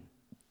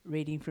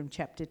reading from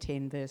chapter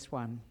 10, verse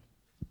 1.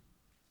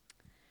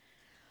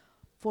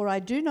 For I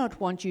do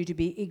not want you to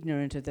be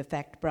ignorant of the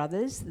fact,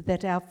 brothers,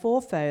 that our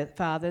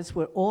forefathers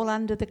were all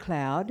under the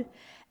cloud,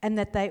 and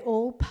that they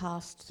all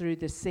passed through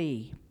the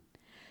sea.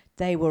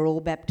 They were all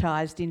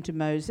baptized into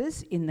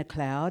Moses in the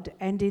cloud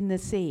and in the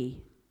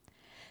sea.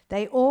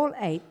 They all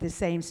ate the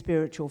same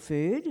spiritual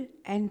food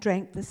and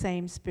drank the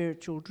same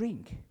spiritual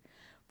drink,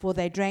 for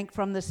they drank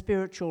from the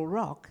spiritual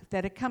rock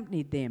that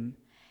accompanied them,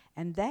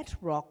 and that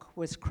rock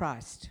was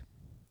Christ.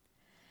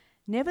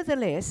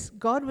 Nevertheless,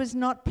 God was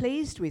not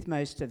pleased with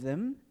most of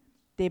them.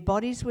 Their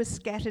bodies were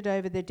scattered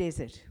over the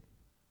desert.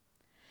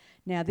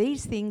 Now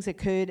these things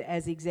occurred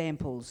as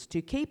examples,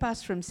 to keep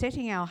us from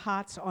setting our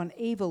hearts on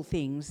evil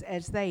things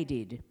as they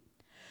did.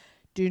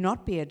 Do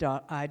not be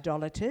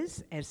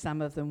idolaters, as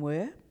some of them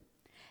were.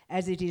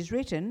 As it is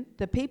written,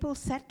 the people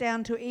sat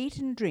down to eat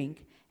and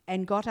drink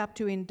and got up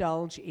to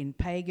indulge in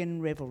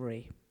pagan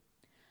revelry.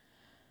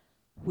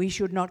 We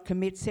should not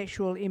commit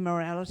sexual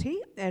immorality,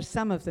 as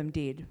some of them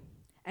did,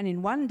 and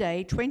in one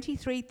day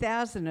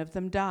 23,000 of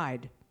them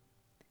died.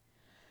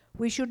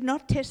 We should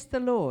not test the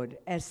Lord,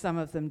 as some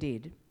of them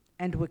did,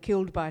 and were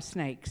killed by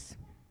snakes.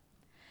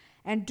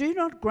 And do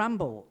not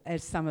grumble,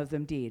 as some of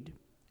them did,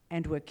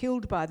 and were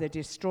killed by the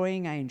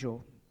destroying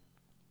angel.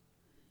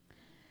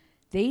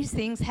 These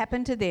things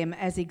happened to them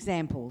as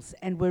examples,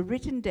 and were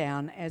written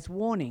down as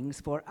warnings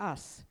for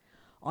us,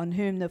 on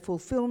whom the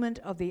fulfillment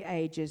of the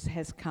ages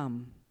has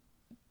come.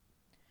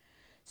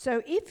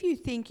 So if you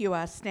think you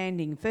are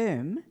standing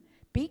firm,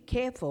 be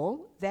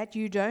careful that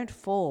you don't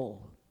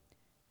fall.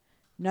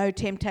 No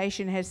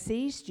temptation has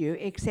seized you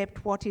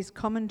except what is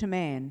common to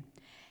man,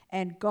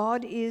 and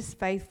God is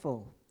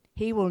faithful.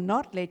 He will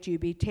not let you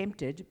be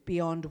tempted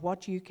beyond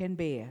what you can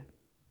bear.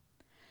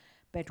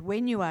 But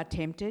when you are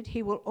tempted,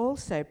 he will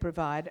also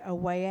provide a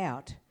way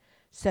out,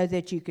 so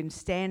that you can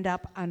stand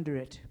up under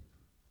it.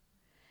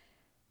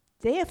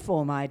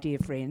 Therefore, my dear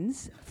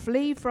friends,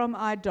 flee from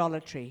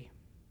idolatry.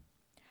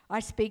 I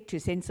speak to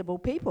sensible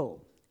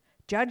people.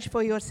 Judge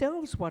for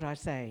yourselves what I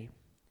say.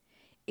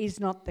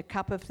 Is not the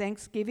cup of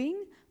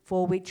thanksgiving,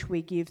 for which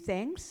we give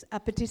thanks, a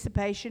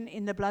participation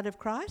in the blood of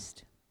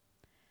Christ?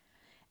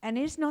 And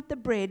is not the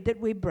bread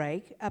that we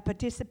break a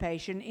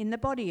participation in the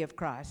body of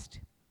Christ?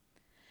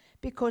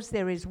 Because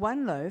there is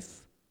one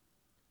loaf,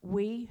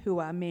 we who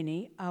are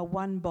many are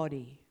one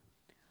body,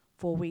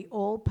 for we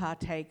all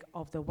partake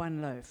of the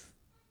one loaf.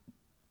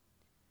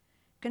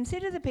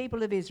 Consider the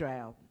people of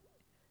Israel.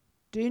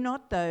 Do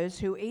not those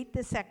who eat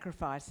the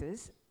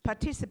sacrifices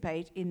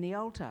participate in the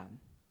altar?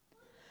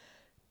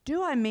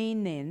 Do I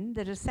mean then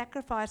that a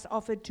sacrifice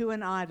offered to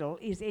an idol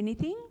is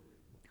anything,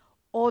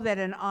 or that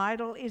an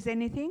idol is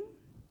anything?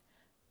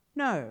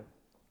 No,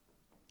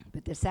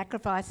 but the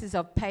sacrifices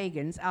of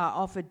pagans are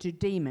offered to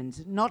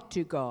demons, not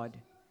to God.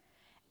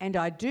 And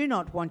I do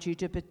not want you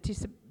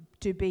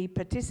to be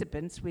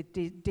participants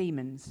with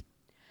demons.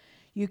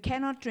 You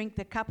cannot drink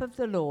the cup of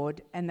the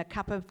Lord and the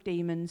cup of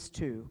demons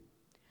too.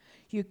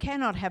 You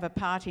cannot have a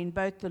part in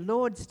both the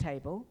Lord's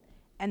table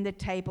and the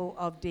table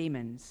of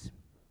demons.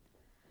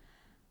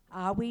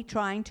 Are we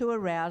trying to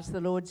arouse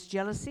the Lord's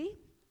jealousy?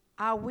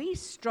 Are we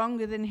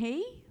stronger than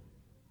he?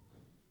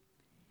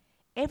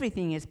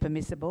 Everything is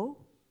permissible,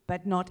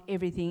 but not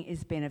everything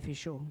is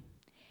beneficial.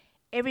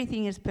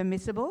 Everything is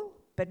permissible,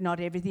 but not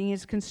everything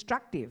is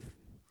constructive.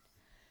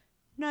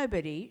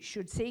 Nobody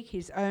should seek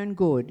his own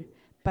good,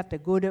 but the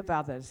good of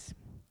others.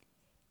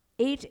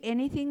 Eat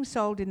anything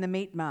sold in the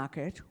meat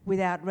market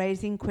without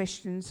raising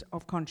questions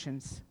of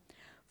conscience,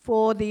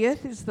 for the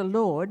earth is the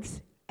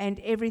Lord's and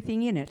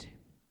everything in it.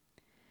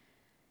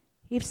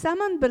 If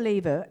some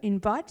unbeliever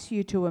invites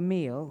you to a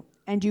meal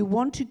and you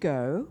want to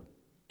go,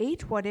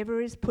 eat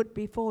whatever is put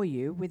before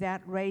you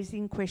without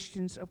raising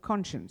questions of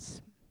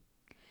conscience.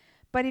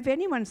 But if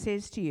anyone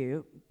says to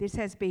you, "This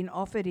has been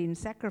offered in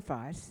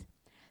sacrifice,"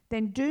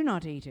 then do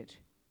not eat it,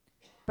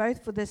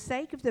 both for the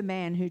sake of the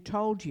man who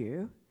told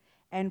you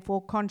and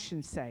for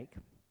conscience sake.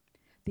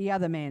 The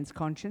other man's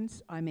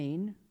conscience, I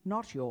mean,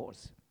 not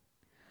yours.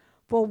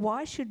 For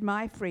why should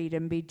my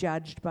freedom be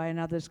judged by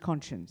another's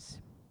conscience?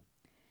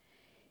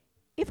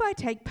 If I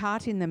take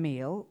part in the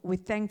meal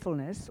with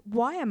thankfulness,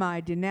 why am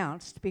I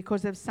denounced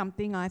because of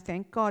something I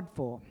thank God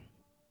for?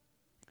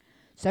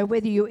 So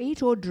whether you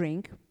eat or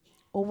drink,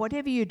 or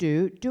whatever you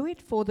do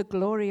it for the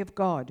glory of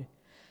God.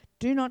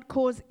 Do not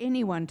cause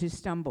anyone to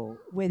stumble,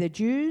 whether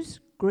Jews,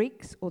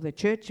 Greeks, or the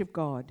church of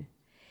God,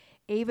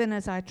 even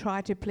as I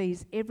try to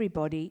please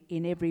everybody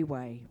in every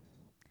way.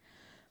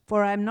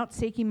 For I am not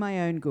seeking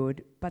my own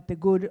good, but the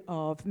good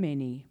of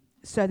many,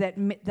 so that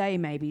they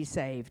may be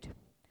saved.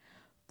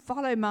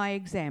 Follow my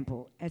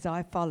example as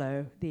I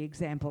follow the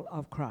example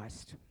of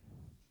Christ.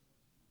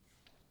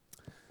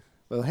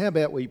 Well, how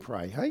about we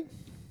pray, hey?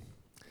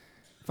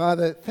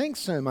 Father, thanks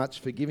so much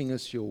for giving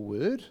us your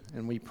word,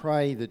 and we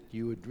pray that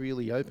you would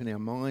really open our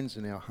minds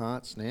and our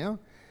hearts now,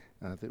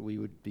 that we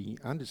would be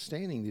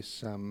understanding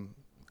this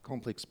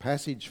complex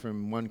passage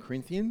from 1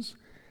 Corinthians,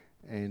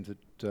 and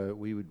that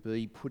we would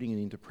be putting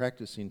it into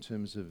practice in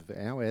terms of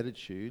our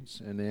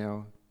attitudes and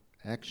our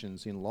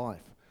actions in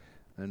life.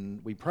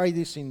 And we pray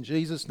this in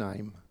Jesus'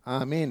 name.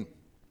 Amen.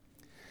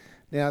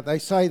 Now, they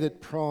say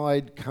that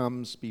pride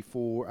comes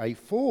before a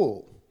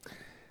fall.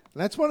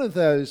 And that's one of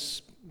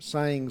those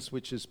sayings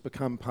which has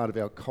become part of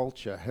our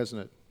culture,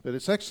 hasn't it? But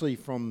it's actually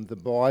from the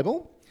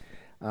Bible,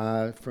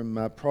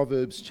 from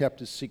Proverbs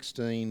chapter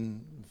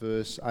 16,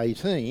 verse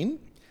 18,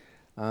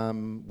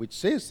 which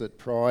says that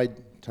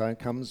pride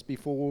comes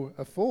before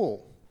a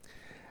fall.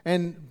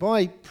 And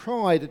by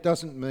pride, it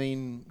doesn't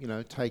mean,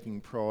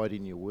 taking pride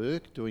in your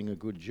work, doing a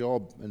good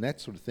job and that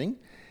sort of thing.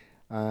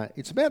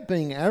 It's about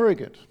being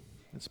arrogant.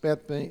 It's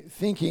about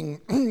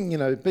thinking,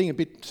 being a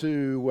bit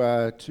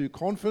too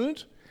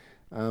confident,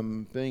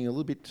 being a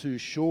little bit too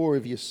sure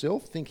of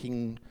yourself,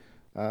 thinking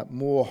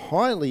more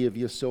highly of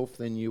yourself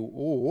than you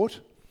ought.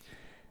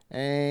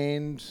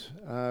 And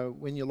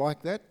when you're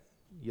like that,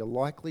 you're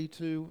likely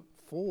to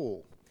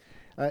fall.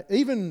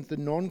 Even the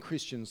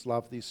non-Christians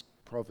love this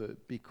proverb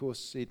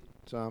because it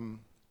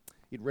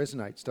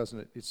resonates, doesn't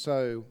it?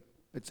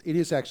 It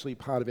is actually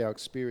part of our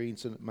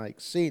experience, and it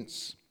makes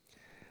sense.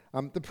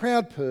 The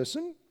proud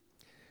person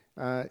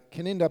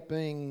can end up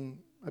being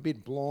a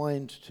bit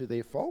blind to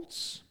their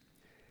faults,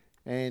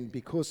 and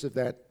because of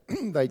that,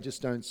 they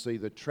just don't see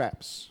the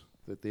traps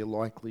that they're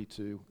likely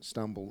to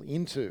stumble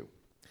into.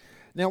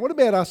 Now, what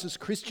about us as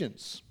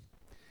Christians?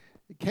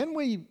 Can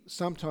we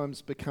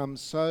sometimes become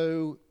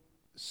so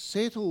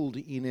settled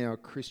in our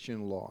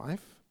Christian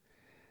life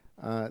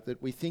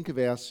that we think of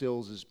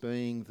ourselves as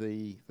being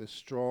the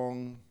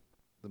strong,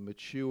 the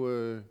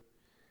mature,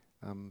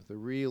 the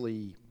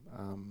really,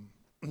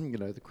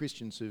 the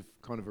Christians who've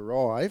kind of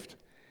arrived,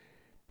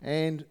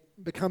 and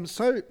become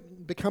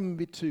a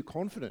bit too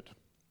confident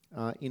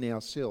in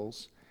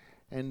ourselves,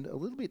 and a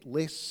little bit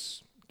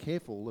less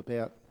careful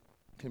about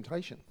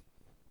temptation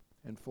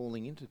and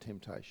falling into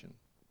temptation.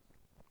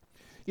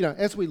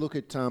 As we look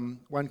at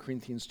 1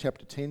 Corinthians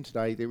chapter 10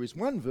 today, there is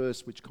one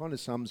verse which kind of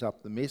sums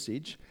up the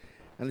message,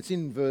 and it's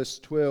in verse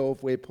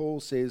 12 where Paul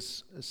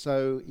says,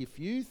 "So if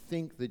you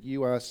think that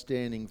you are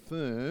standing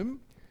firm,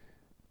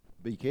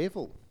 be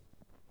careful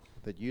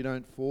that you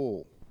don't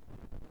fall."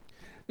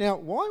 Now,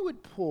 why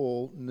would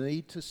Paul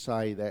need to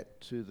say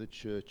that to the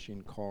church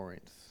in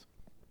Corinth?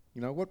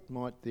 What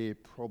might their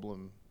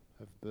problem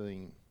have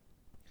been?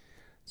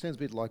 Sounds a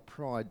bit like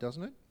pride,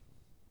 doesn't it?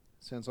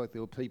 Sounds like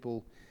there were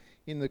people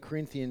in the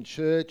Corinthian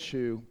church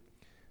who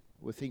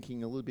were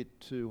thinking a little bit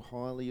too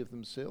highly of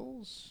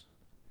themselves.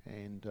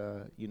 And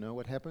you know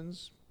what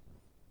happens?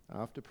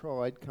 After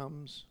pride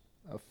comes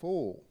a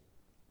fall.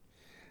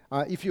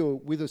 If you were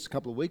with us a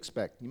couple of weeks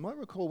back, you might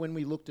recall when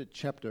we looked at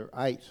chapter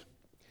 8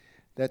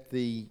 that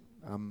the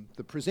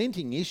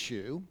presenting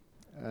issue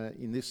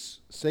in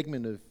this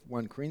segment of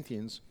 1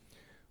 Corinthians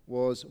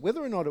was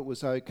whether or not it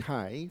was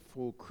okay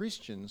for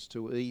Christians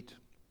to eat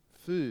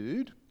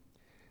food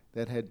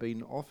that had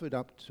been offered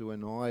up to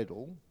an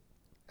idol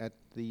at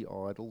the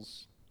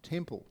idol's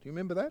temple. Do you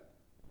remember that?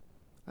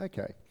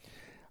 Okay.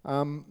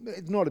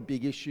 It's not a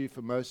big issue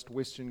for most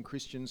Western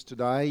Christians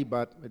today,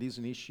 but it is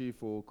an issue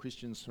for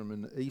Christians from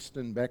an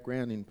Eastern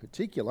background in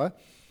particular,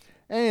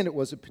 and it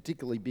was a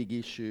particularly big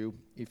issue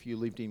if you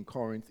lived in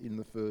Corinth in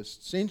the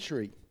first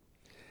century,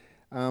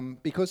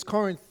 because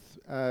Corinth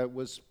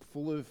was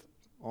full of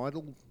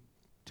idol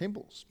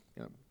temples,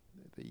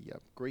 the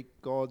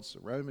Greek gods, the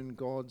Roman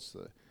gods,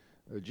 the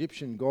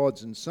Egyptian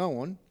gods, and so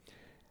on.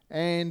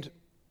 And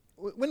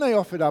when they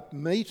offered up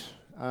meat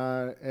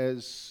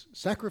as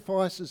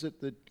sacrifices at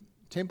the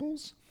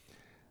temples,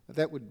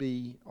 that would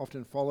be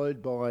often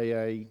followed by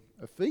a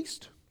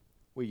feast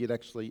where you'd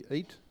actually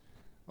eat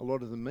a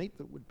lot of the meat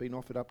that would have been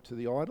offered up to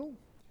the idol.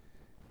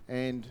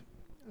 And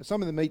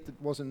some of the meat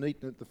that wasn't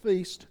eaten at the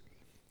feast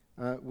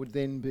would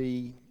then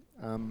be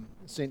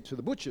sent to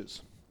the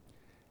butchers.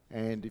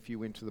 And if you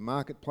went to the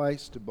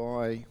marketplace to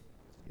buy,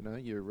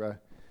 your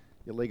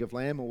leg of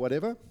lamb or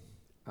whatever,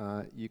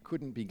 you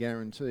couldn't be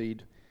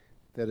guaranteed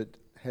that it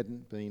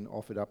hadn't been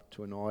offered up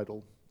to an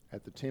idol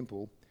at the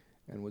temple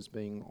and was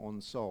being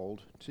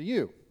on-sold to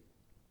you.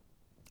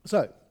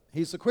 So,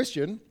 here's the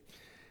question.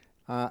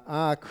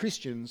 Are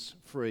Christians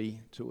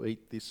free to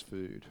eat this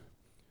food?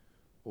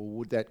 Or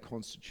would that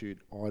constitute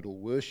idol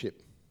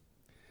worship?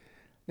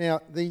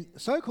 Now, the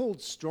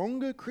so-called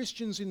stronger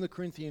Christians in the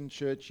Corinthian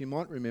church, you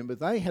might remember,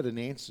 they had an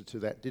answer to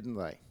that, didn't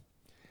they?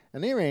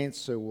 And their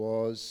answer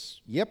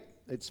was, yep,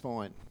 it's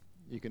fine.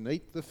 You can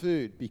eat the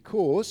food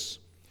because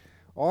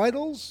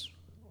idols,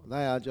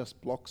 they are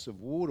just blocks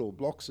of wood or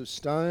blocks of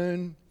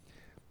stone.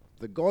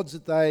 The gods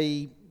that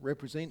they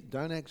represent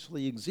don't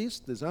actually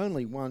exist. There's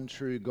only one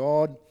true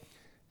God,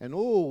 and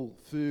all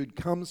food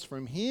comes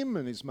from him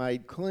and is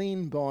made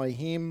clean by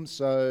him,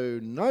 so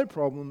no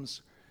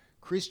problems.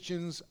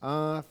 Christians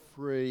are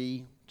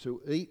free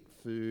to eat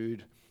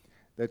food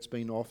that's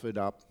been offered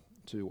up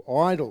to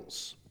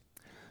idols.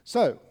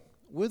 So,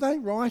 were they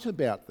right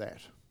about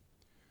that?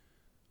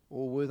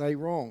 Or were they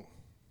wrong?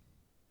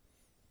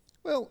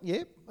 Well,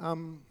 yeah,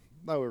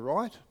 they were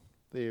right.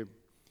 Their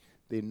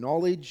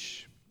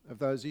knowledge of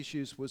those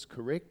issues was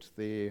correct.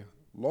 Their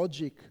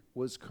logic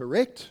was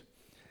correct.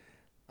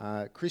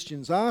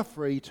 Christians are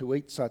free to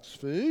eat such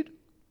food,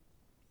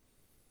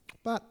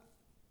 but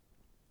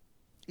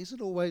is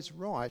it always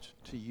right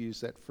to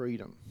use that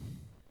freedom?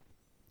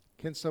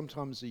 Can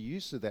sometimes the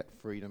use of that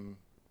freedom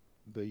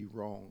be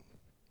wrong?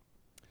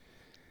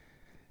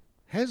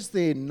 Has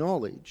their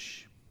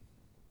knowledge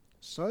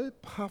so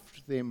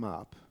puffed them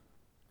up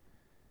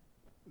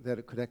that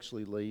it could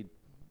actually lead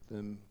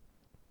them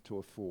to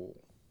a fall?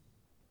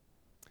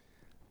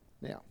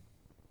 Now,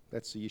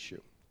 that's the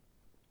issue.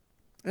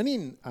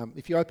 And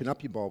if you open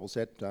up your Bibles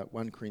at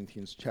 1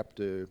 Corinthians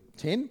chapter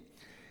 10,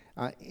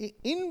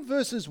 in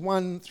verses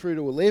 1 through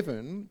to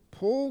 11,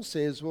 Paul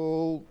says,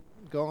 well,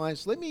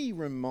 guys, let me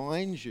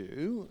remind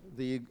you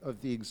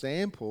of the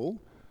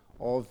example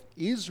of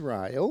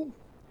Israel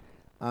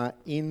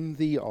in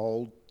the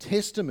Old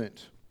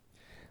Testament.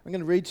 I'm going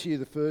to read to you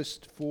the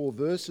first 4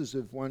 verses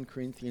of 1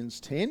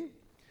 Corinthians 10,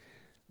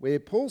 where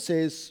Paul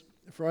says,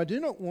 "For I do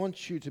not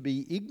want you to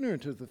be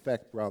ignorant of the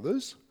fact,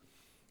 brothers,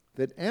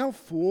 that our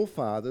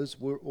forefathers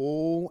were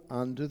all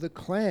under the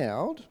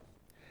cloud,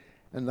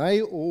 and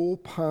they all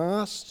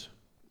passed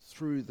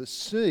through the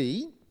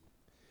sea.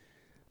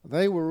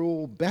 They were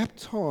all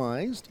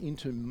baptized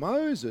into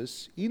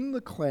Moses in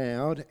the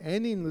cloud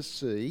and in the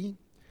sea.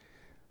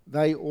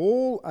 They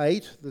all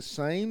ate the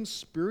same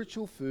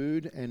spiritual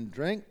food and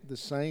drank the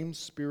same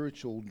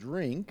spiritual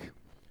drink,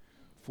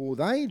 for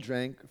they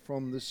drank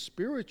from the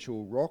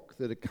spiritual rock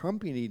that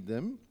accompanied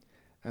them,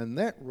 and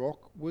that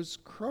rock was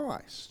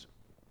Christ."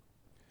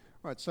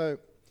 Right, so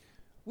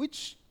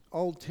which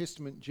Old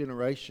Testament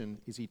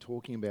generation is he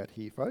talking about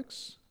here,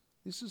 folks?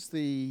 This is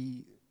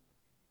the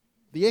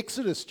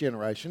Exodus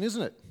generation,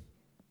 isn't it?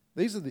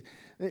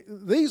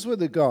 These were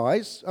the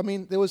guys. I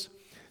mean, there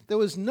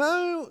was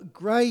no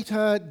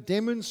greater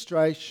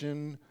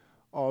demonstration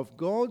of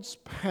God's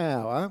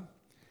power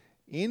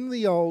in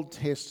the Old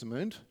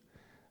Testament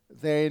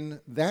than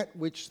that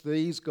which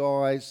these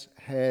guys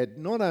had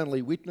not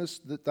only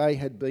witnessed, that they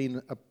had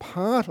been a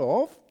part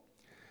of.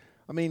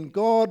 I mean,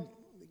 God,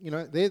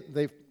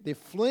 they're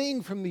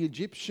fleeing from the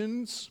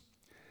Egyptians.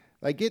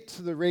 They get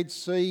to the Red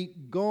Sea.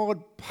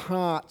 God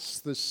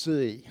parts the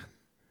sea.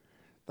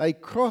 They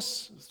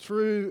cross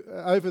through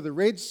over the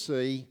Red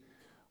Sea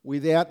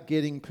without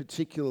getting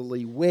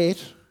particularly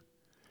wet.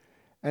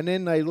 And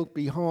then they look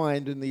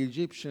behind and the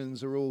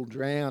Egyptians are all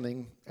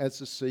drowning as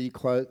the sea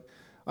closed.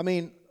 I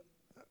mean,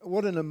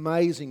 what an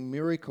amazing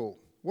miracle.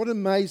 What an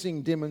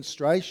amazing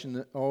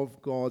demonstration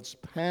of God's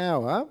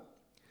power.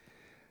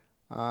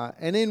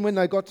 And then when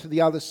they got to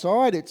the other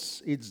side,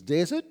 it's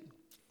desert.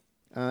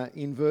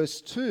 In verse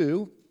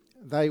 2,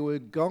 they were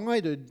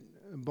guided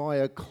by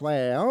a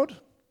cloud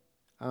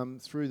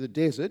through the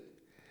desert.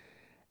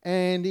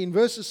 And in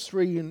verses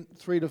 3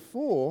 to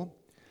 4,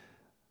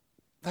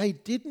 they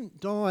didn't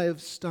die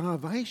of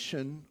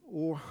starvation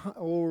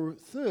or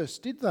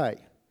thirst, did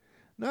they?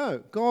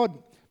 No,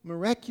 God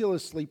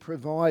miraculously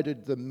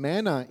provided the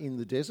manna in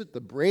the desert,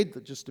 the bread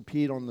that just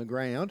appeared on the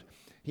ground.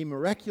 He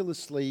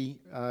miraculously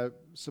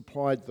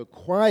supplied the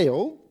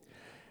quail,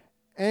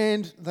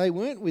 and they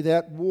weren't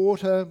without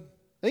water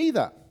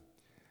either.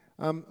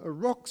 A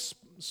rock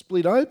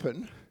split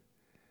open,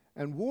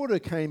 and water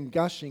came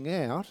gushing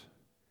out,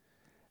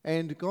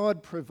 and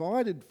God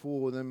provided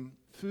for them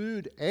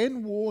food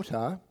and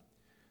water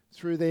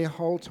through their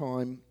whole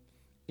time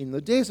in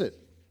the desert.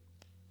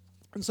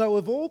 And so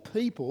of all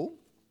people,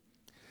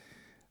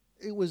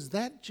 it was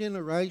that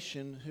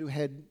generation who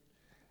had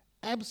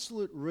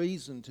absolute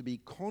reason to be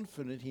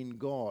confident in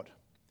God,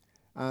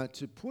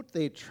 to put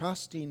their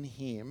trust in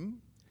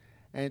Him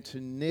and to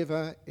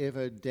never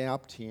ever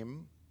doubt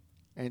Him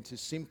and to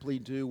simply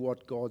do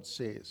what God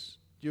says.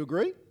 Do you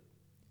agree?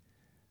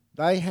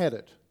 They had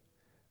it.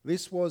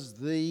 This was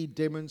the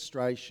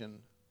demonstration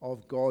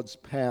of God's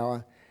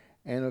power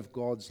and of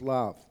God's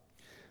love.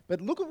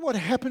 But look at what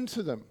happened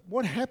to them.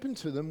 What happened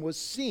to them was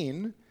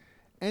sin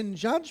and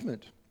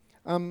judgment.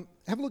 Have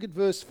a look at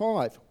verse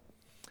 5.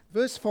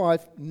 Verse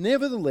 5,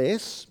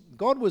 "Nevertheless,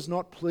 God was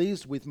not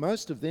pleased with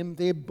most of them.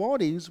 Their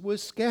bodies were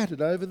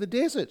scattered over the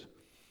desert."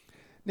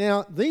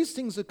 Now, these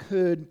things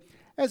occurred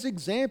as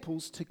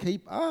examples to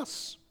keep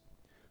us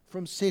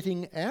from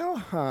setting our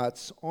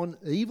hearts on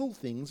evil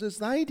things as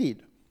they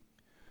did.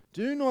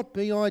 "Do not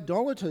be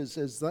idolaters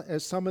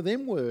as some of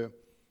them were.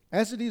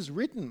 As it is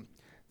written,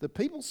 the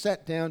people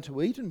sat down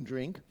to eat and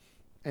drink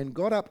and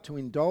got up to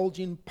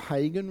indulge in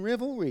pagan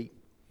revelry.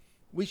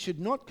 We should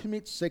not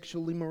commit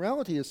sexual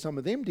immorality as some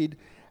of them did,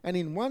 and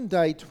in one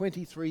day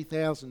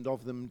 23,000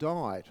 of them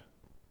died.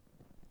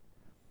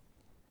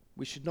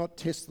 We should not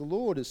test the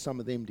Lord as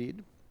some of them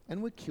did,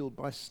 and were killed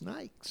by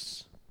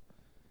snakes.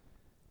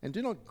 And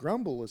do not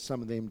grumble as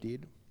some of them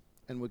did,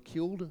 and were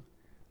killed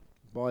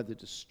by the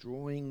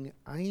destroying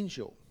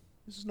angel."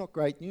 This is not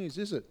great news,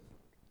 is it?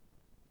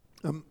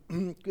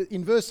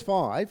 In verse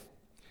 5,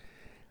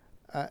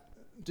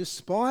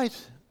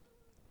 despite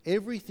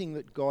everything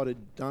that God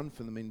had done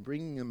for them in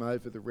bringing them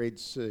over the Red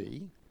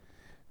Sea,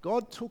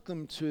 God took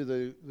them to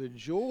the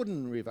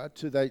Jordan River.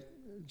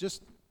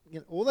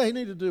 All they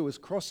needed to do was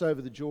cross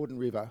over the Jordan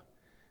River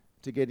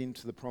to get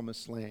into the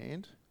Promised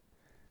Land.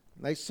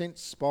 They sent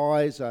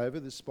spies over.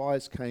 The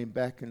spies came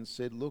back and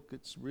said, look,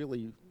 it's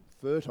really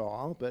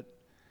fertile, but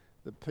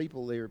the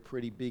people there are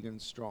pretty big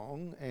and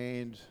strong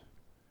and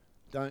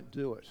don't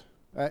do it.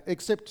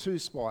 Except two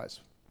spies.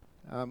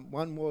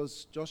 One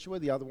was Joshua,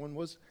 the other one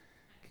was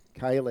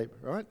Caleb,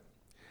 right?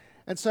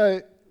 And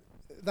so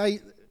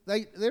they'd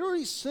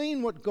already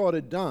seen what God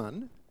had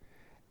done,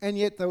 and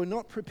yet they were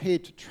not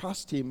prepared to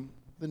trust him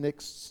the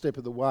next step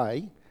of the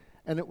way.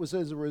 And it was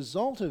as a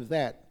result of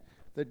that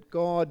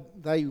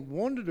they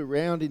wandered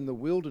around in the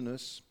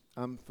wilderness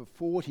for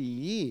 40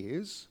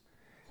 years.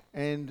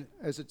 And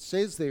as it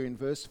says there in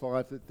verse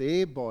 5, that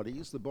their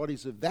bodies, the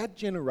bodies of that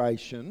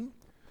generation,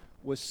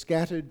 were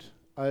scattered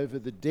over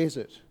the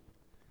desert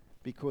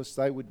because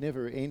they would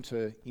never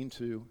enter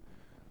into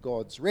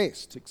God's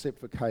rest except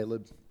for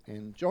Caleb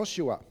and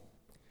Joshua.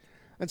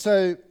 And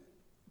so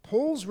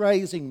Paul's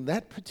raising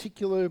that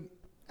particular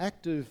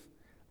act of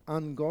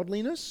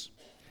ungodliness.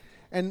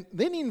 And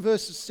then in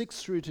verses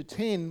 6 through to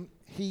 10,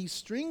 he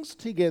strings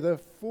together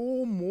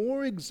 4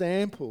 more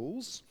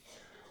examples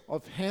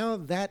of how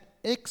that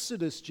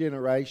Exodus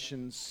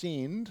generation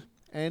sinned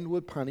and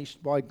were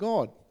punished by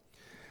God.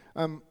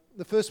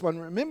 The first one,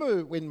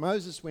 remember when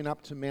Moses went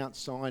up to Mount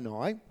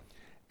Sinai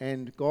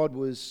and God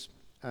was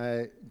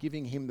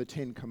giving him the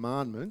 10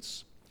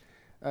 Commandments,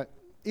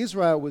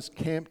 Israel was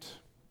camped,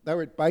 they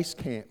were at base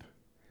camp,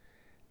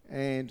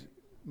 and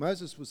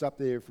Moses was up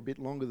there for a bit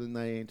longer than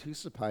they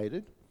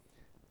anticipated.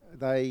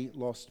 They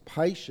lost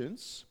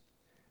patience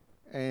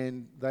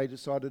and they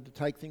decided to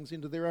take things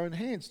into their own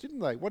hands, didn't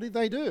they? What did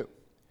they do?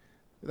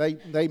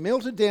 They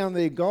melted down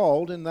their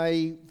gold and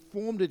they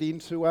formed it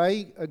into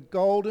a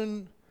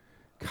golden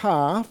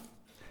calf,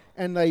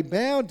 and they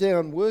bowed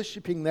down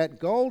worshipping that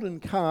golden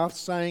calf,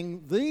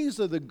 saying, these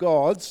are the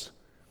gods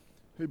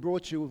who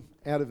brought you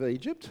out of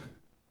Egypt.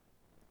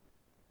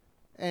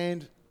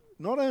 And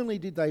not only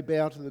did they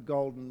bow to the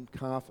golden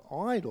calf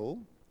idol,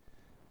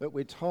 but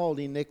we're told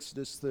in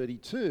Exodus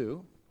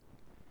 32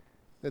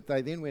 that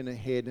they then went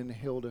ahead and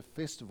held a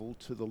festival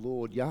to the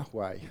Lord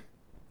Yahweh.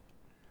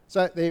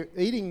 So they're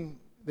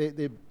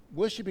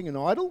worshipping an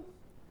idol,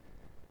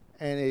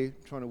 and they're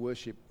trying to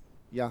worship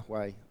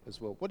Yahweh as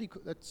well.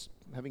 That's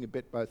having a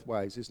bet both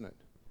ways, isn't it?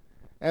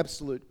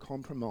 Absolute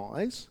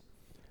compromise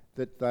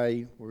that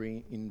they were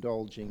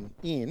indulging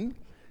in.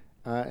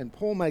 And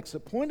Paul makes a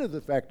point of the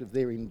fact of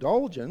their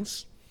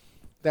indulgence,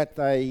 that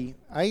they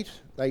ate,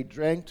 they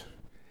drank,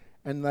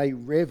 and they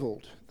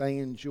revelled. They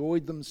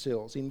enjoyed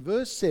themselves. In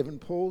verse 7,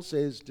 Paul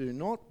says, do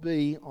not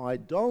be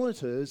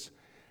idolaters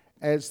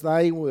as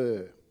they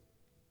were.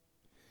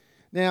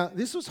 Now,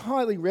 this was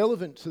highly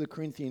relevant to the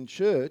Corinthian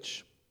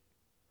church,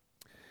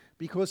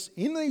 because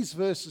in these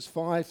verses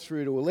 5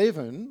 through to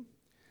 11,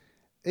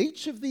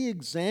 each of the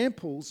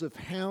examples of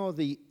how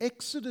the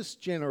Exodus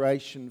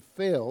generation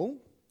fell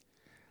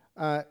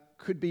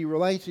could be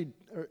related,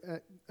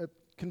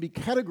 can be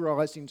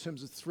categorized in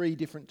terms of 3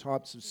 different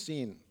types of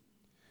sin.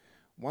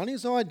 One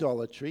is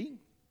idolatry.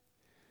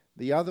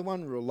 The other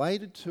one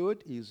related to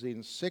it is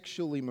in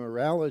sexual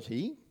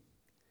immorality.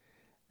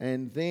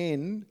 And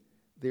then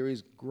there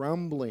is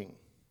grumbling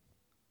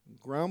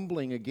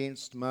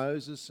against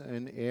Moses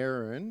and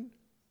Aaron,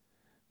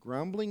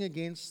 grumbling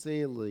against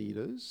their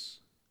leaders,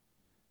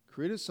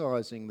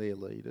 criticizing their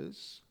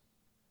leaders,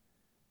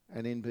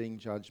 and then being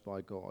judged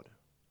by God.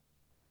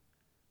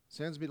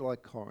 Sounds a bit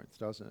like Corinth,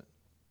 doesn't it?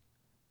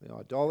 The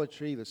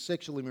idolatry, the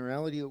sexual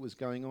immorality that was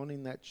going on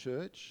in that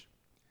church,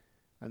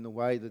 and the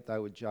way that they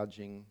were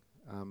judging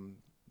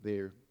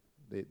their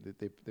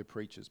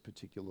preachers,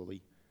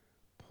 particularly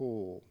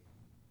Paul.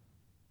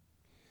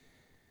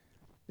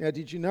 Now,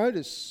 did you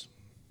notice,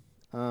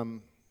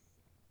 and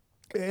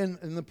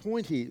the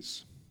point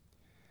is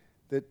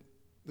that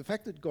the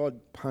fact that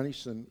God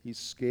punished them is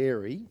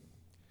scary,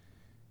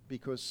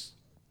 because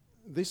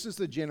this is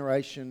the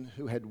generation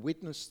who had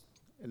witnessed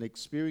and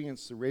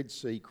experienced the Red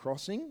Sea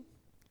crossing.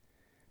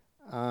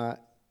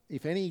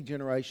 If any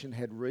generation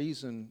had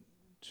reason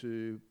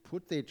to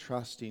put their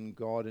trust in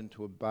God and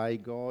to obey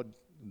God,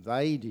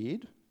 they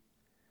did,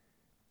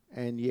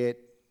 and yet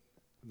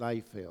they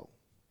fell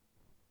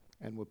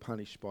and were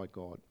punished by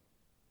God.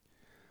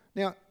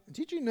 Now,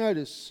 did you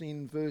notice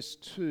in verse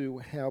 2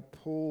 how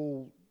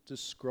Paul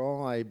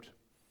described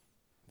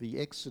the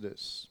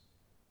Exodus?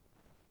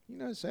 You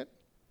notice that?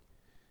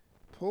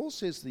 Paul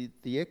says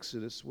the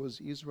Exodus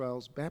was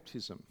Israel's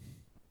baptism,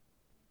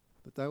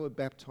 that they were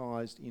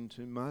baptized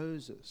into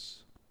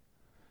Moses.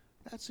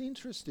 That's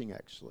interesting,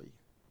 actually.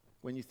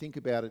 When you think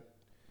about it,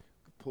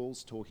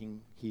 Paul's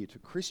talking here to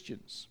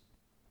Christians.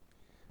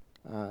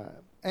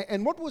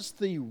 And what was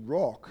the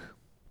rock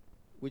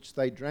which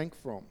they drank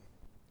from?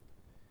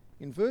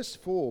 In verse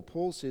 4,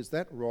 Paul says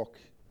that rock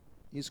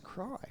is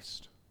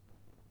Christ.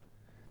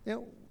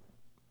 Now,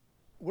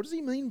 what does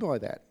he mean by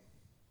that?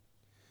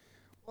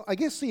 Well, I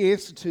guess the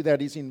answer to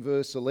that is in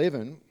verse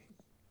 11,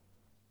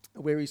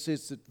 where he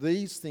says that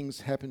these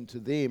things happened to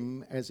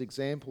them as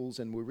examples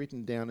and were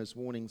written down as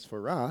warnings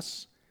for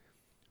us.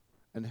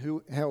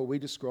 And how are we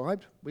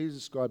described? We're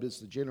described as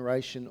the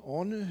generation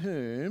on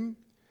whom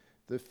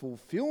the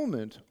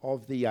fulfillment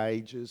of the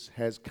ages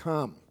has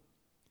come.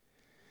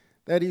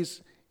 That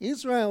is,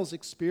 Israel's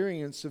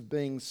experience of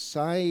being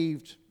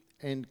saved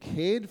and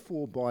cared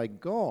for by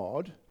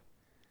God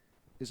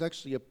is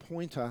actually a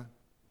pointer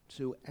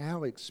to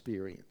our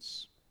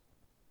experience.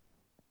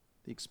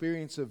 The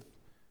experience of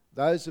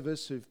those of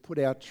us who've put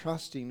our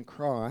trust in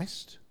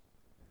Christ,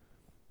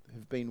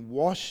 who've been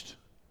washed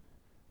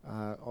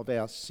of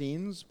our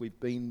sins, we've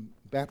been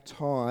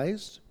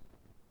baptized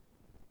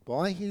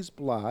by his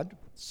blood,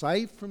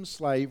 saved from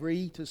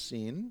slavery to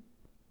sin,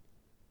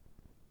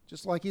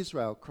 just like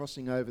Israel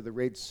crossing over the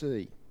Red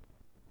Sea.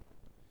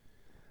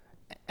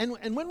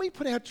 And when we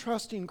put our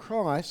trust in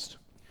Christ,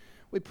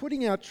 we're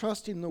putting our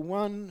trust in the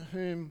one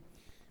whom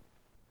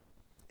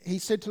he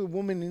said to the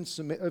woman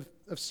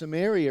of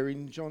Samaria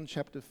in John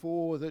chapter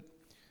 4 that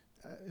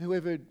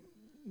whoever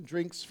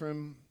drinks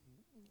from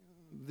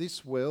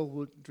this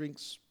well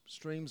drinks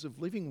streams of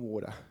living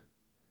water,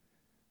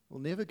 will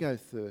never go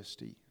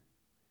thirsty.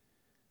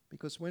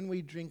 Because when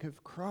we drink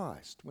of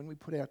Christ, when we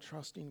put our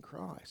trust in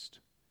Christ,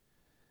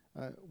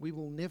 we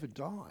will never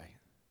die.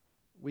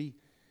 We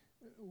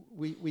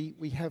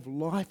have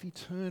life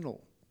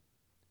eternal.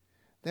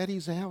 That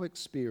is our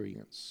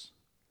experience.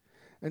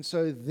 And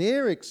so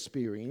their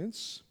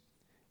experience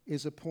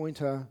is a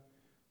pointer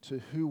to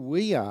who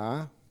we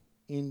are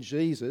in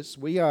Jesus.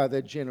 We are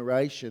the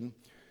generation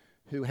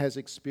who has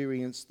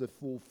experienced the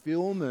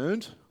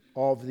fulfillment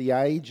of the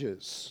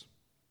ages.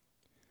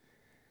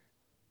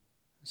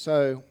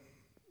 So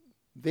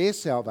their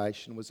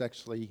salvation was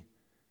actually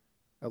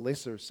a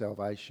lesser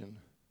salvation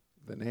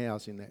than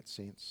ours in that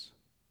sense.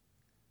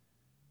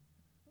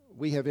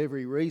 We have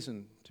every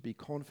reason to be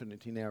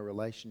confident in our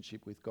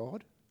relationship with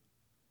God.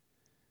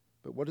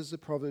 But what does the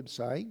proverb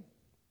say?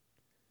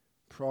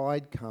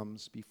 Pride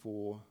comes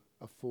before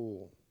a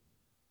fall.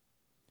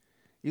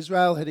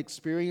 Israel had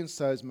experienced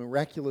those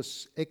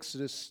miraculous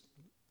Exodus,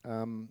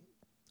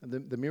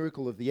 the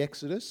miracle of the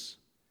Exodus,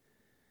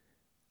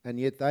 and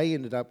yet they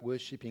ended up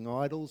worshipping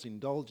idols,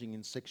 indulging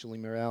in sexual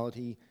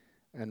immorality,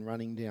 and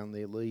running down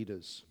their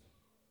leaders.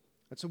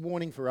 That's a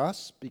warning for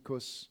us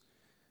because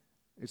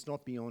it's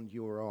not beyond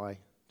you or I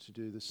to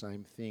do the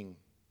same thing.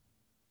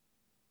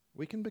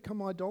 We can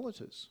become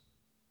idolaters.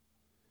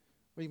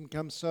 We can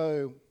become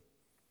so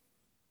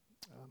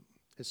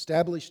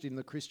established in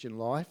the Christian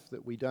life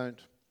that we don't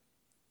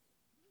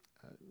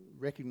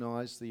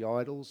recognise the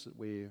idols that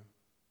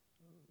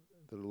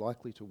are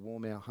likely to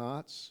warm our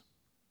hearts.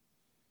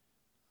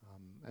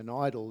 An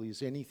idol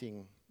is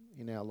anything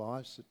in our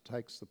lives that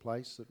takes the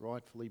place that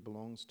rightfully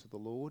belongs to the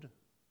Lord.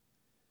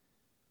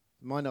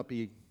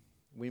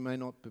 We may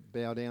not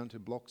bow down to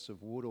blocks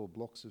of wood or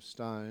blocks of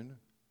stone,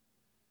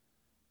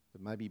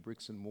 but maybe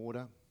bricks and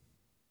mortar,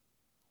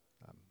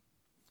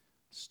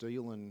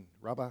 steel and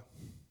rubber,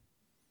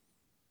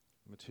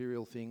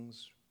 material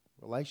things,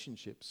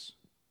 relationships.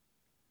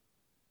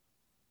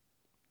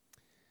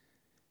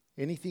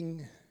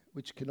 Anything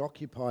which can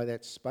occupy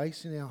that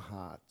space in our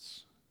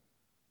hearts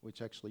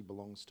which actually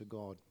belongs to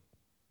God.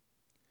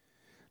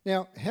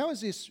 Now, how is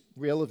this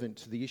relevant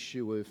to the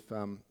issue of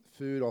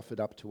food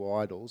offered up to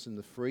idols and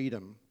the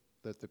freedom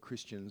that the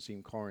Christians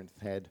in Corinth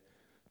had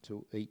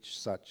to eat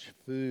such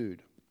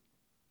food?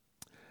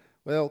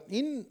 Well,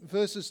 in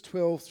verses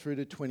 12 through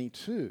to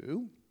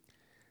 22,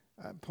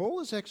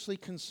 Paul is actually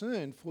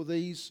concerned for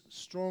these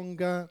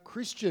stronger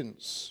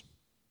Christians.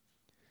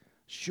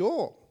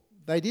 Sure,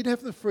 they did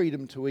have the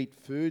freedom to eat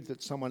food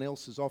that someone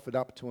else has offered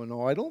up to an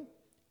idol,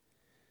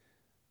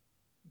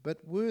 but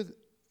were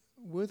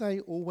they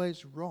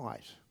always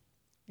right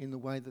in the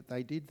way that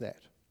they did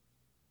that?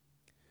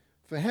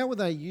 For how were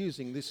they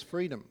using this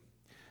freedom?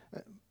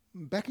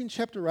 Back in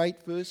chapter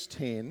 8, verse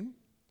 10,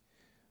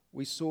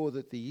 we saw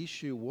that the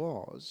issue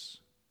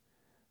was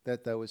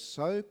that they were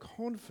so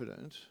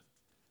confident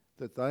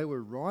that they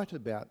were right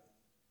about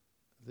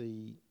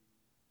the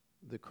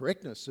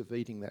correctness of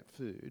eating that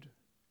food,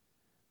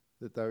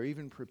 that they were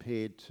even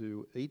prepared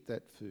to eat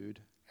that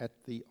food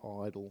at the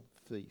idol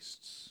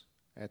feasts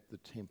at the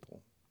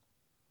temple.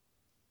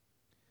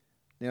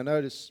 Now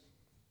notice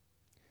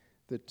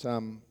that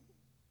the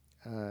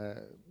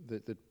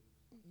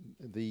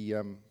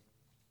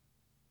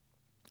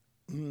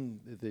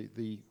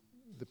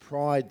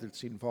pride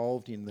that's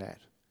involved in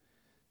that,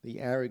 the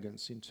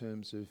arrogance in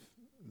terms of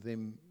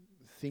them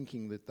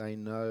thinking that they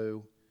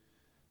know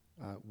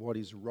what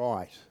is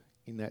right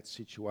in that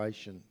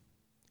situation.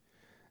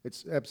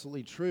 It's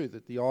absolutely true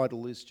that the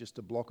idol is just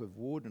a block of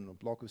wood and a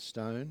block of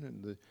stone,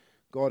 and the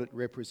God it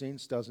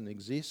represents doesn't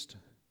exist.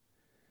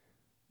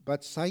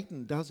 But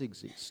Satan does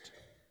exist.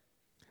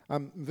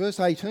 Verse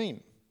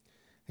 18,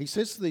 he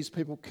says to these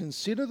people,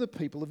 "Consider the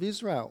people of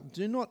Israel.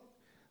 Do not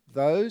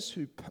those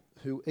who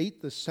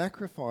eat the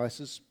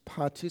sacrifices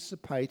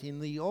participate in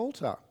the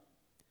altar?"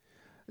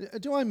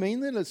 Do I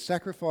mean that a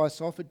sacrifice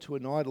offered to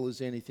an idol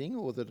is anything,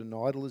 or that an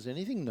idol is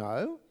anything?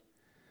 No.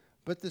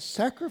 But the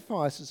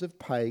sacrifices of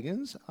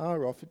pagans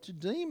are offered to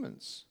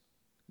demons,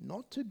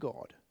 not to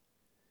God.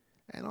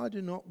 And I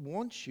do not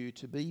want you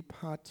to be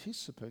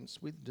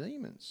participants with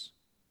demons.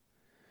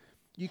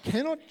 You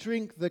cannot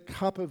drink the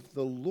cup of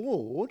the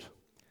Lord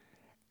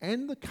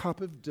and the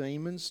cup of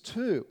demons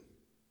too.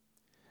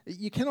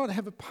 You cannot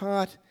have a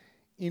part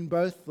in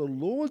both the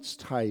Lord's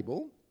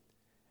table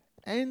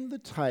and the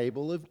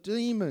table of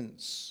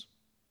demons.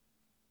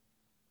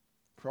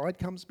 Pride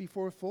comes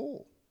before a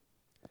fall.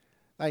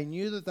 They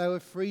knew that they were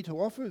free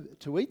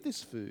to eat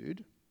this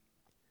food,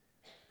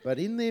 but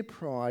in their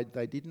pride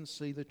they didn't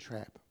see the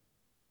trap.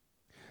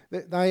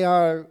 They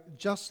are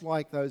just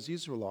like those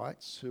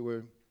Israelites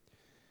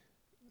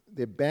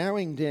they're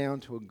bowing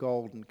down to a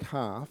golden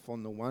calf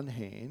on the one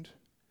hand,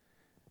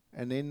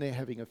 and then they're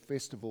having a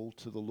festival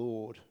to the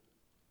Lord,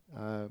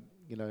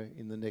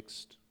 in the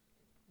next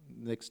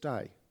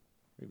day,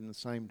 or even the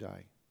same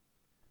day.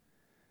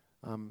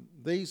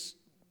 These,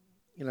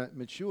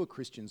 mature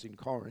Christians in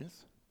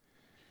Corinth,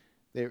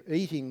 they're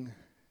eating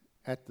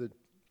at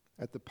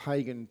the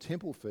pagan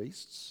temple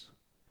feasts,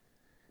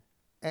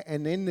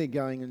 and then they're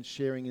going and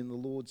sharing in the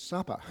Lord's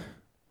Supper,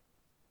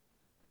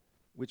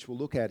 which we'll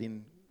look at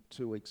in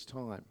 2 weeks'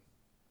 time.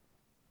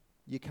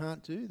 You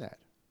can't do that.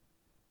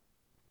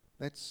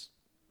 That's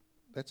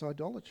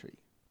idolatry.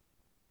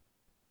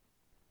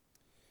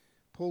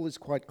 Paul is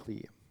quite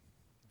clear.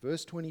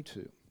 Verse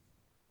 22.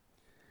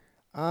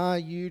 Are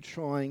you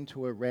trying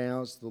to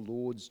arouse the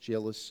Lord's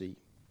jealousy?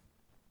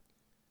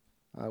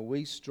 Are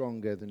we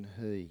stronger than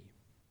he?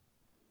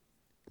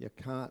 You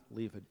can't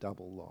live a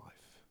double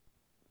life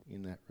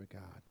in that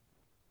regard.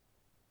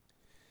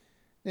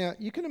 Now,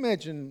 you can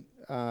imagine,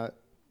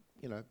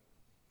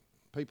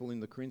 people in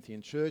the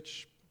Corinthian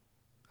church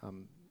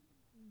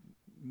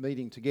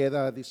meeting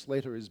together. This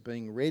letter is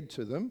being read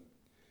to them.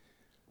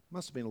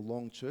 Must have been a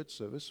long church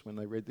service when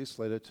they read this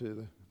letter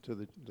to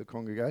the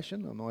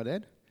congregation, I might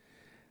add.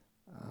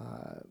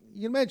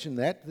 You can imagine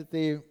that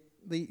they're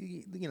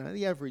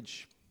the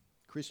average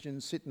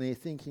Christian sitting there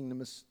thinking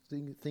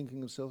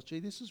themselves, gee,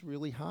 this is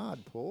really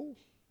hard, Paul,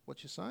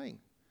 what you're saying.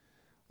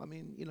 I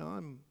mean,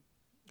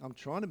 I'm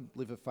trying to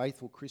live a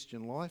faithful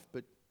Christian life,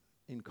 but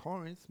in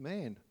Corinth,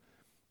 man,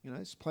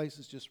 this place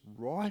is just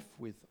rife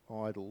with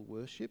idol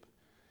worship,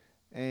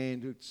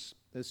 and it's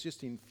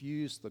just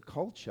infused the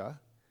culture,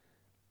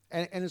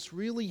 and it's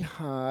really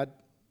hard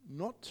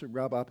not to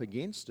rub up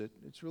against it.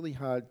 It's really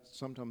hard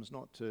sometimes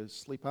not to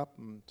slip up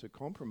and to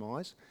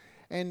compromise.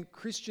 And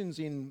Christians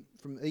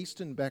from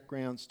Eastern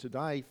backgrounds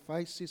today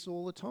face this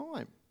all the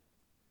time.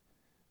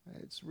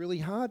 It's really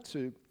hard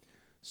to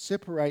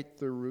separate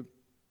the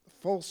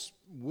false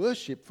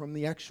worship from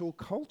the actual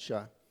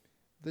culture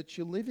that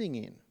you're living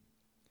in.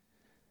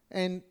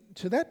 And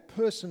to that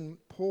person,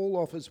 Paul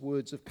offers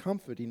words of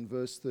comfort in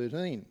verse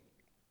 13.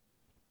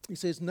 He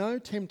says, no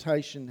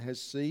temptation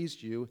has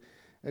seized you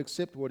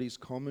except what is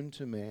common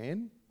to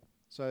man.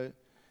 So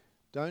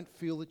don't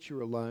feel that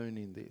you're alone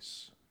in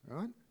this,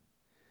 right?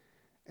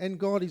 And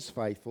God is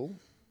faithful.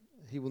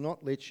 He will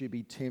not let you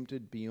be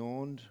tempted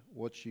beyond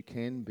what you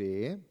can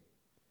bear.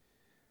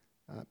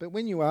 But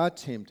when you are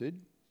tempted,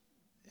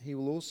 he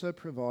will also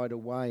provide a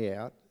way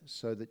out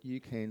so that you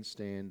can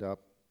stand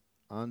up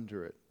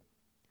under it.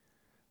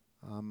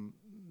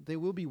 There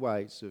will be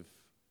ways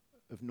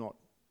of not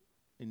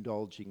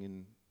indulging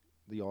in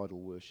the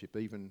idol worship,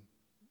 even,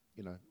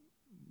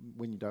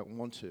 when you don't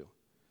want to.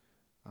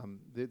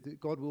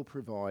 God will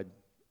provide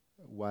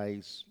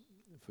ways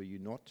for you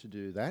not to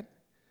do that.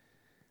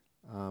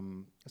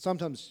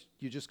 Sometimes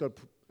you just got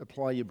to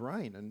apply your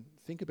brain and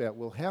think about,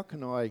 well, how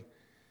can I,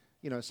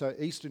 so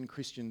Eastern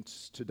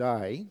Christians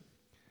today,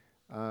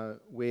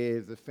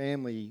 where the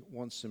family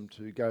wants them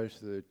to go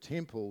to the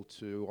temple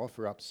to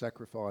offer up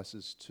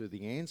sacrifices to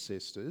the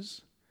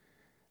ancestors,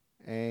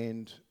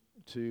 and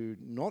to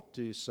not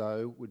do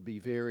so would be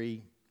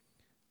very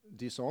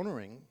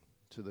dishonouring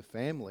to the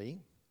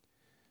family.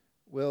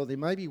 Well, there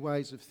may be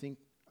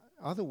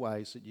other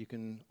ways that you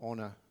can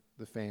honour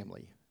the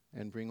family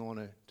and bring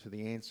honour to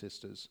the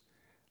ancestors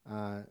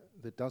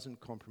that doesn't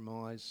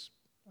compromise,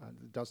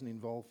 that doesn't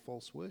involve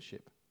false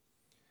worship.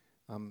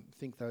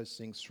 Think those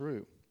things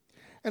through.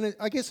 And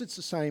I guess it's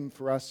the same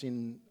for us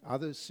in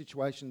other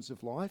situations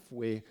of life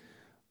where,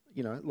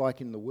 like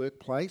in the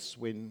workplace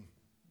when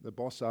the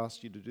boss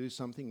asks you to do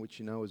something which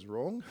you know is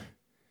wrong.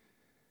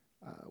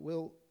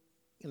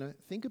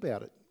 Think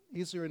about it.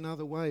 Is there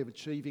another way of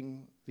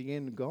achieving the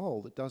end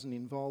goal that doesn't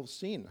involve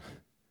sin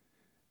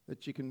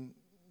that you can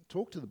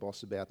talk to the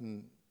boss about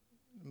and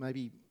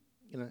maybe,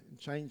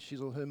 change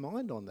his or her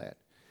mind on that?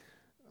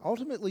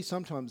 Ultimately,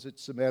 sometimes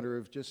it's a matter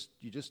of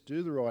you just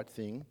do the right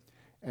thing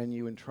and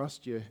you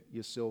entrust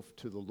yourself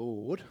to the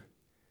Lord,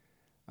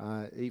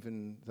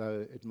 even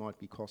though it might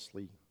be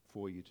costly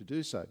for you to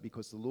do so,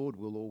 because the Lord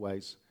will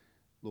always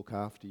look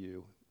after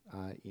you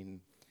in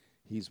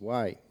his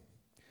way.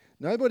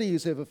 Nobody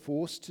is ever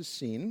forced to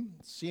sin.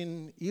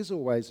 Sin is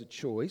always a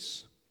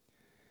choice,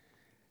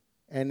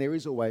 and there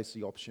is always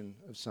the option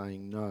of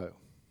saying no,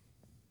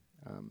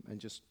 and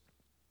just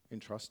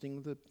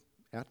entrusting the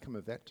outcome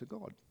of that to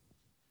God.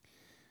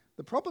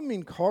 The problem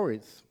in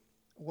Corinth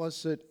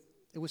was that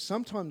it was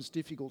sometimes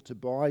difficult to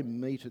buy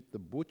meat at the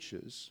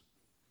butchers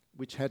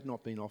which had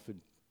not been offered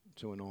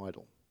to an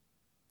idol.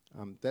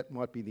 That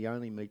might be the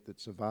only meat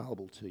that's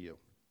available to you.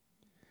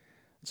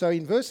 So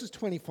in verses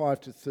 25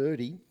 to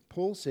 30,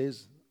 Paul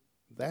says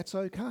that's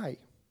okay.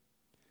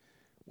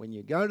 When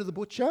you go to the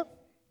butcher,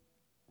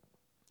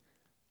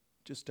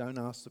 just don't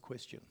ask the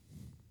question.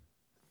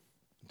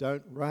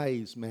 Don't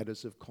raise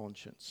matters of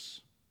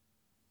conscience.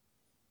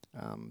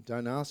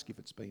 Don't ask if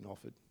it's been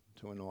offered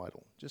to an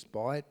idol. Just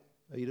buy it,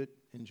 eat it,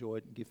 enjoy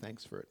it, and give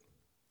thanks for it.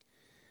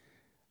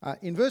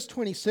 In verse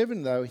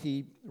 27, though,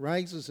 he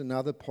raises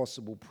another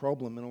possible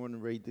problem, and I want to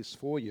read this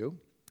for you.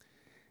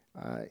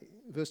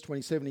 Verse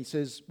 27, he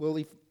says, well,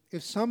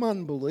 if some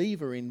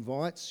unbeliever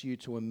invites you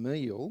to a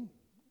meal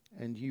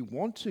and you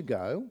want to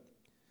go,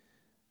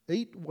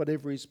 eat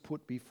whatever is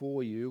put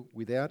before you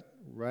without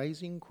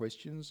raising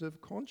questions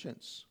of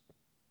conscience.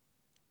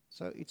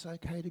 So it's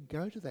okay to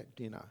go to that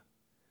dinner.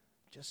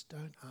 Just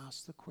don't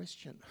ask the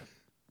question.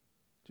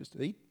 Just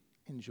eat,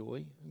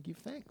 enjoy, and give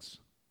thanks.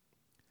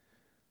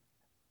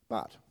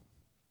 But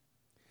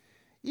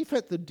if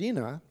at the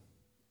dinner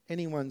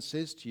anyone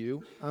says to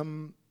you,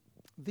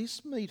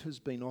 this meat has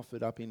been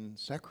offered up in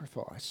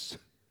sacrifice,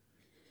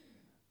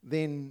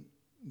 then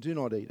do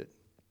not eat it.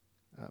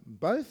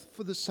 Both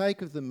for the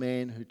sake of the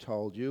man who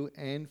told you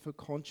and for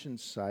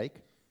conscience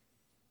sake,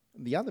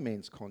 the other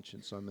man's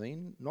conscience, I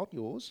mean, not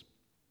yours.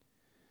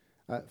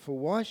 For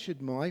why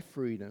should my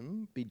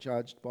freedom be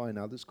judged by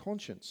another's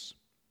conscience?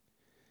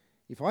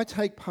 If I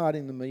take part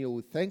in the meal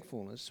with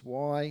thankfulness,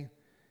 why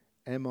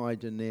am I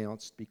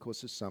denounced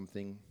because of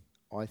something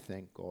I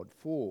thank God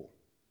for?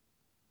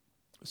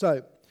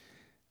 So,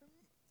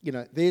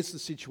 there's the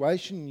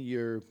situation.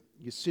 You're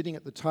sitting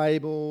at the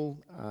table.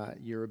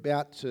 You're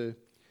about to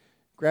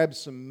grab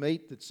some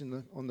meat that's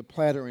on the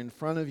platter in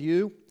front of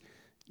you.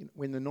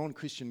 When the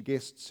non-Christian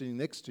guest sitting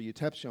next to you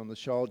taps you on the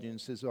shoulder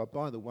and says, oh,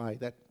 by the way,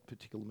 that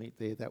particular meat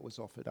there, that was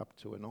offered up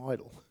to an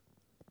idol.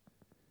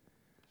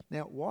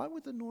 Now, why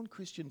would the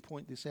non-Christian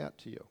point this out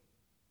to you?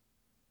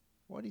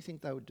 Why do you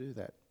think they would do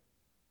that?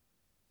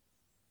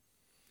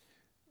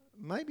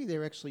 Maybe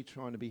they're actually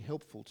trying to be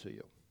helpful to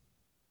you.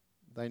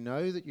 They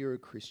know that you're a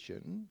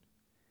Christian,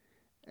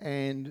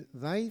 and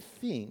they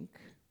think,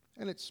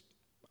 and it's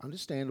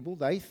understandable,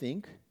 they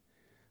think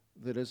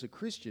that as a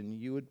Christian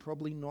you would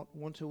probably not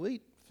want to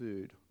eat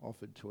food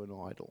offered to an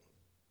idol,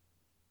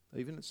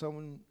 even at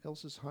someone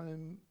else's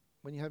home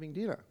when you're having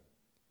dinner.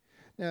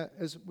 Now,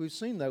 as we've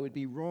seen, they would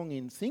be wrong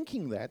in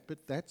thinking that,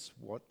 but that's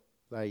what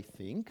they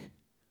think.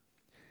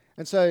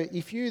 And so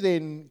if you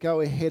then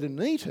go ahead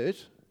and eat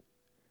it,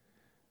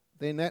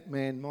 then that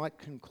man might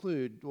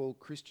conclude all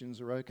Christians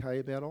are okay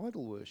about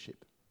idol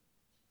worship.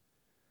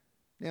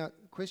 Now,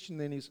 the question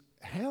then is,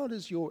 how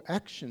does your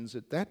actions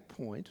at that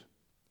point,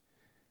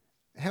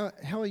 how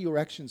are your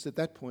actions at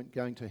that point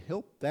going to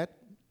help that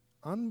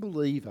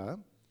unbeliever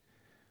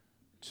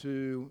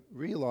to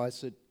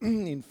realise that,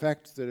 in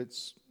fact,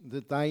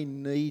 that they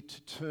need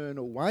to turn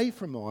away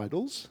from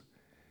idols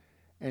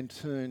and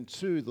turn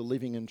to the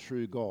living and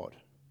true God?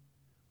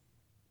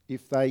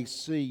 If they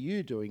see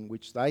you doing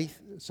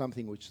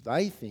something which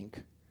they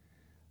think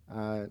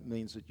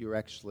means that you're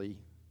actually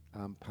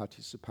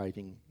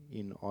participating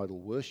in idol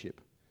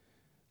worship,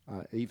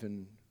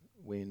 even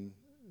when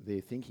their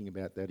thinking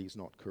about that is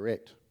not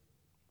correct.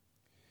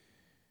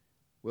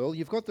 Well,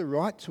 you've got the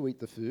right to eat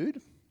the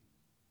food,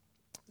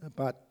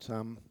 but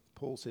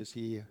Paul says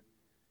here,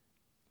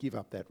 give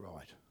up that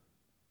right.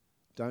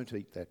 Don't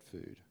eat that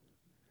food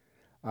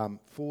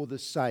for the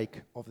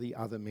sake of the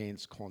other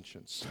man's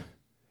conscience.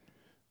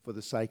 For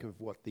the sake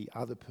of what the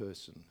other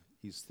person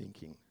is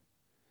thinking,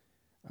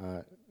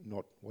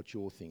 not what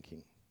you're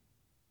thinking.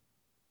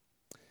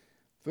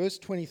 Verse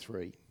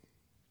 23,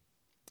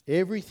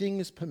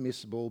 everything is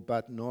permissible,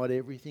 but not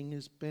everything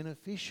is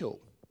beneficial.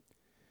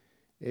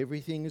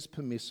 Everything is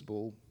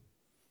permissible,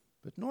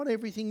 but not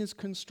everything is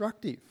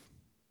constructive.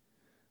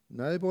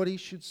 Nobody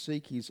should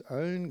seek his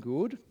own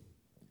good,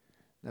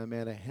 no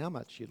matter how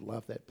much you'd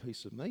love that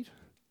piece of meat,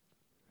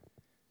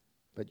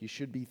 but you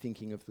should be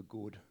thinking of the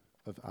good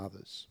of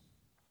others.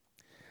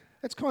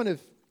 That's kind of,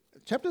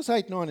 chapters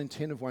 8, 9 and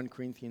 10 of 1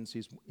 Corinthians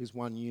is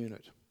one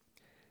unit.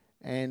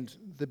 And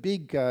the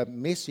big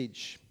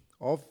message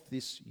of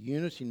this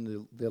unit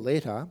in the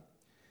letter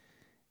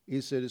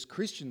is that as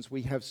Christians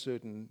we have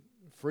certain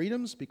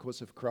freedoms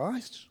because of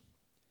Christ,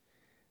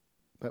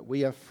 but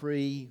we are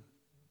free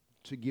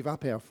to give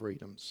up our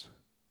freedoms.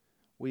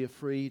 We are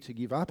free to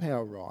give up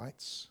our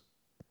rights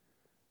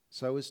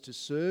so as to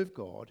serve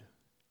God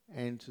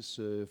and to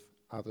serve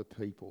other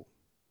people.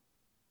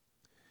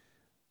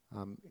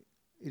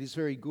 It is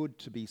very good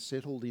to be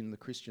settled in the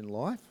Christian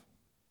life,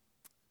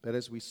 but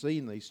as we see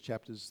in these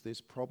chapters, there's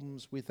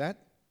problems with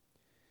that.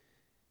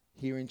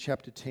 Here in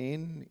chapter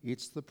 10,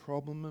 it's the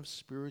problem of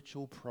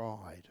spiritual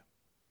pride,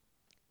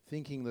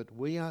 thinking that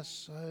we are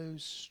so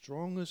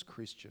strong as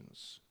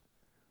Christians,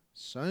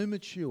 so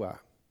mature,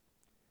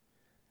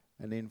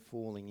 and then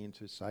falling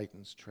into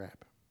Satan's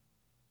trap.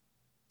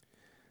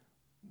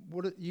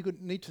 You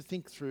need to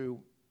think through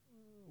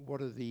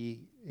what are the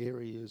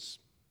areas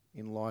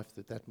in life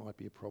that might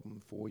be a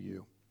problem for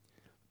you.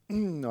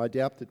 I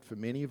doubt that for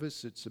many of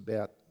us it's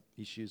about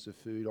issues of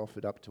food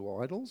offered up to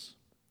idols.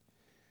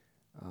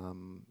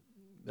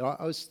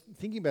 I was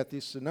thinking about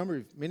this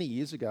many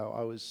years ago.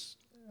 I was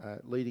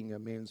leading a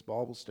men's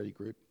Bible study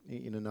group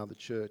in another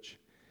church,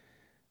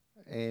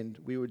 and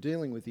we were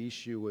dealing with the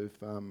issue of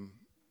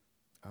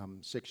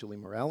sexual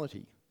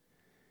immorality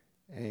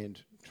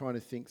and trying to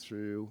think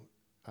through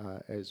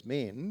as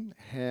men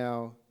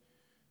how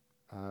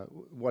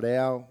what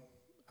our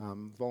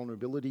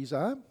vulnerabilities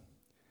are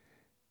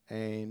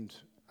and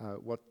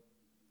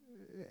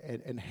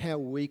how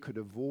we could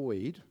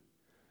avoid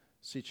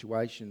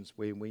situations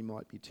where we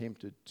might be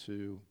tempted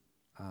to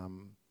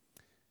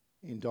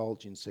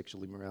indulge in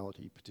sexual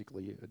immorality,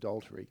 particularly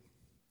adultery.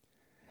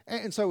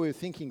 And so we were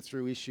thinking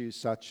through issues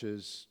such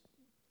as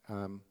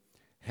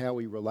how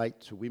we relate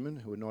to women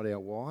who are not our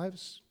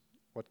wives,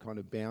 what kind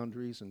of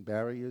boundaries and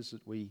barriers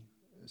that we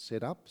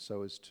set up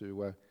so as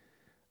to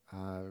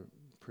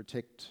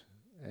protect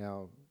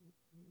our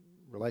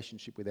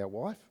relationship with our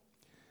wife.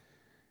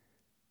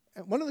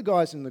 And one of the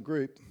guys in the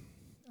group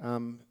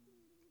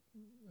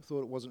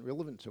thought it wasn't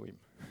relevant to him.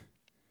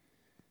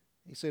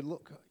 He said,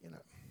 look,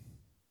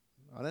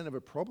 I don't have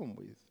a problem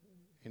with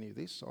any of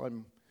this.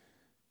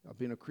 I've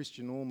been a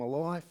Christian all my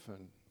life,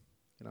 and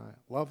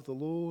love the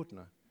Lord, and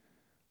I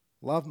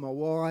love my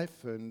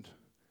wife, and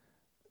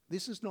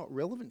this is not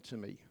relevant to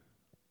me.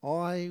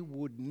 I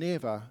would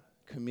never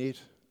commit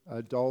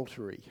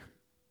adultery.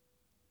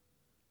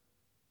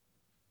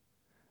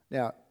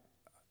 Now,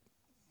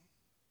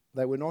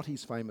 they were not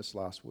his famous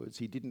last words.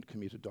 He didn't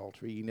commit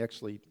adultery. He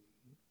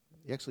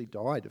actually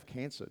died of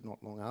cancer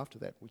not long after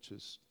that, which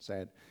is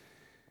sad.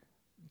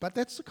 But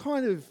that's the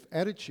kind of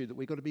attitude that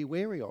we've got to be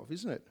wary of,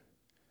 isn't it?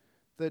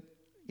 That,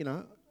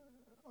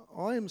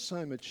 I am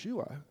so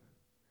mature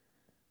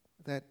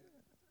that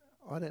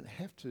I don't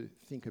have to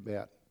think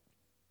about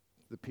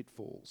the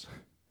pitfalls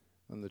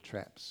and the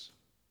traps.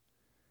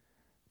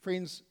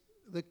 Friends,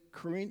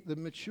 the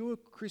mature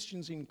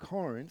Christians in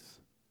Corinth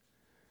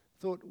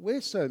thought,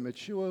 we're so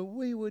mature,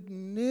 we would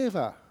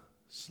never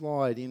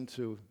slide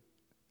into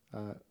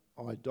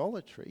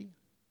idolatry.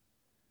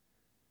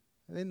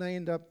 And then they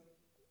end up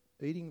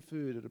eating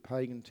food at a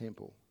pagan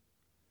temple.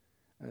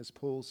 And as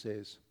Paul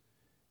says,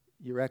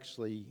 you're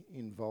actually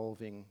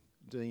involving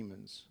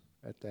demons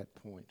at that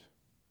point.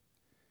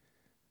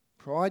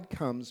 Pride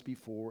comes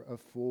before a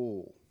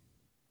fall.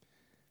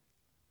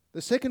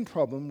 The second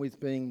problem with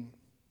being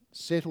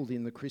settled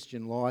in the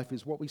Christian life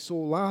is what we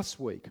saw last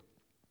week.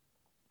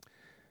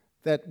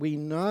 That we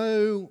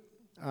know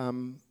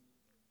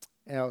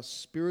our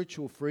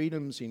spiritual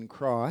freedoms in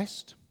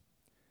Christ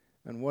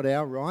and what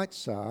our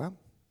rights are,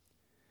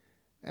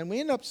 and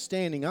we end up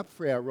standing up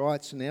for our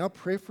rights and our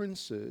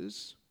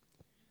preferences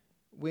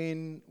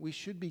when we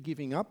should be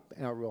giving up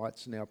our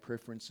rights and our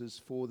preferences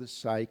for the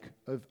sake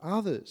of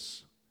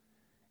others.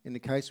 In the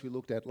case we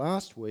looked at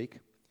last week,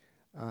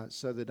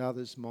 so that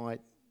others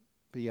might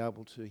be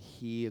able to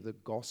hear the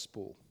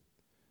gospel,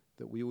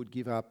 that we would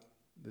give up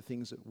the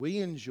things that we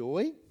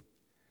enjoy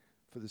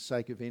for the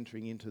sake of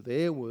entering into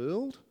their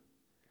world,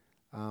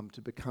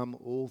 to become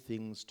all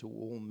things to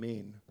all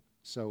men,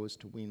 so as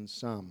to win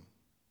some.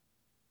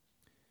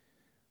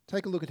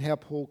 Take a look at how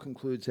Paul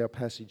concludes our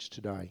passage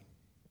today.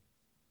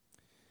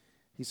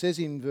 He says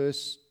in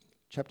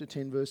chapter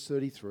 10, verse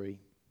 33,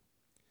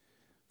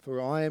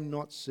 "For I am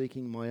not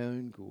seeking my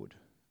own good,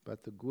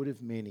 but the good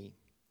of many,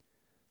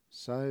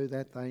 so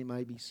that they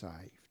may be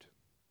saved.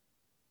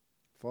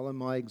 Follow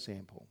my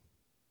example,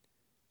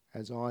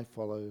 as I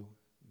follow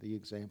the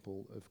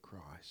example of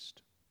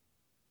Christ."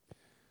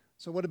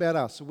 So what about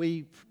us? Are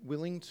we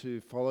willing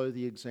to follow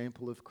the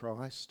example of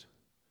Christ?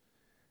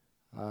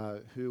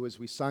 Who, as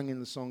we sung in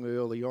the song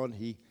early on,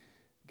 he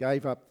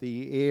gave up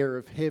the air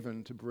of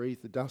heaven to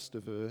breathe the dust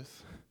of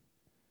earth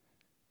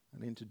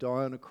and then to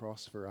die on a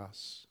cross for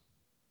us.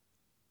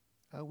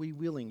 Are we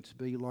willing to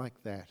be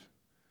like that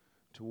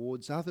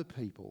towards other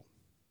people,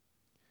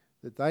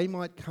 that they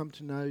might come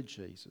to know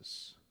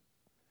Jesus,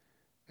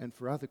 and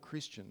for other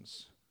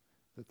Christians,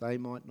 that they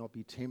might not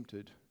be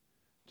tempted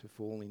to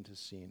fall into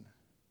sin?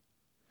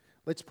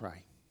 Let's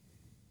pray.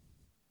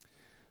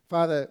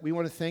 Father, we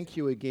want to thank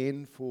you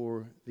again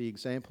for the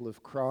example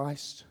of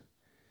Christ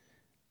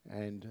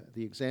and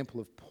the example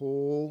of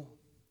Paul.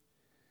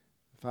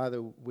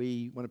 Father,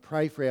 we want to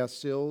pray for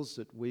ourselves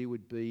that we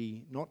would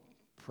be not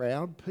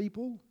proud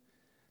people,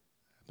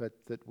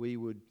 but that we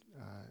would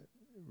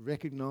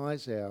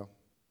recognise our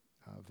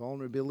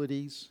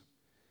vulnerabilities,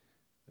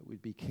 that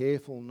we'd be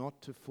careful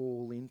not to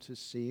fall into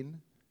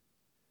sin.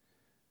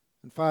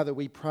 And Father,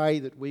 we pray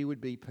that we would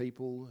be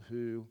people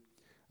who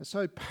are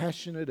so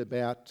passionate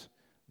about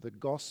the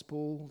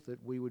gospel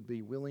that we would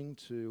be willing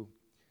to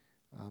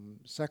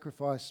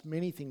sacrifice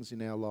many things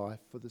in our life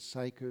for the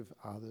sake of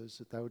others,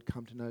 that they would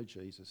come to know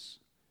Jesus.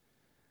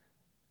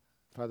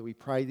 Father, we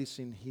pray this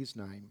in his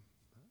name.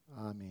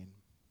 Amen.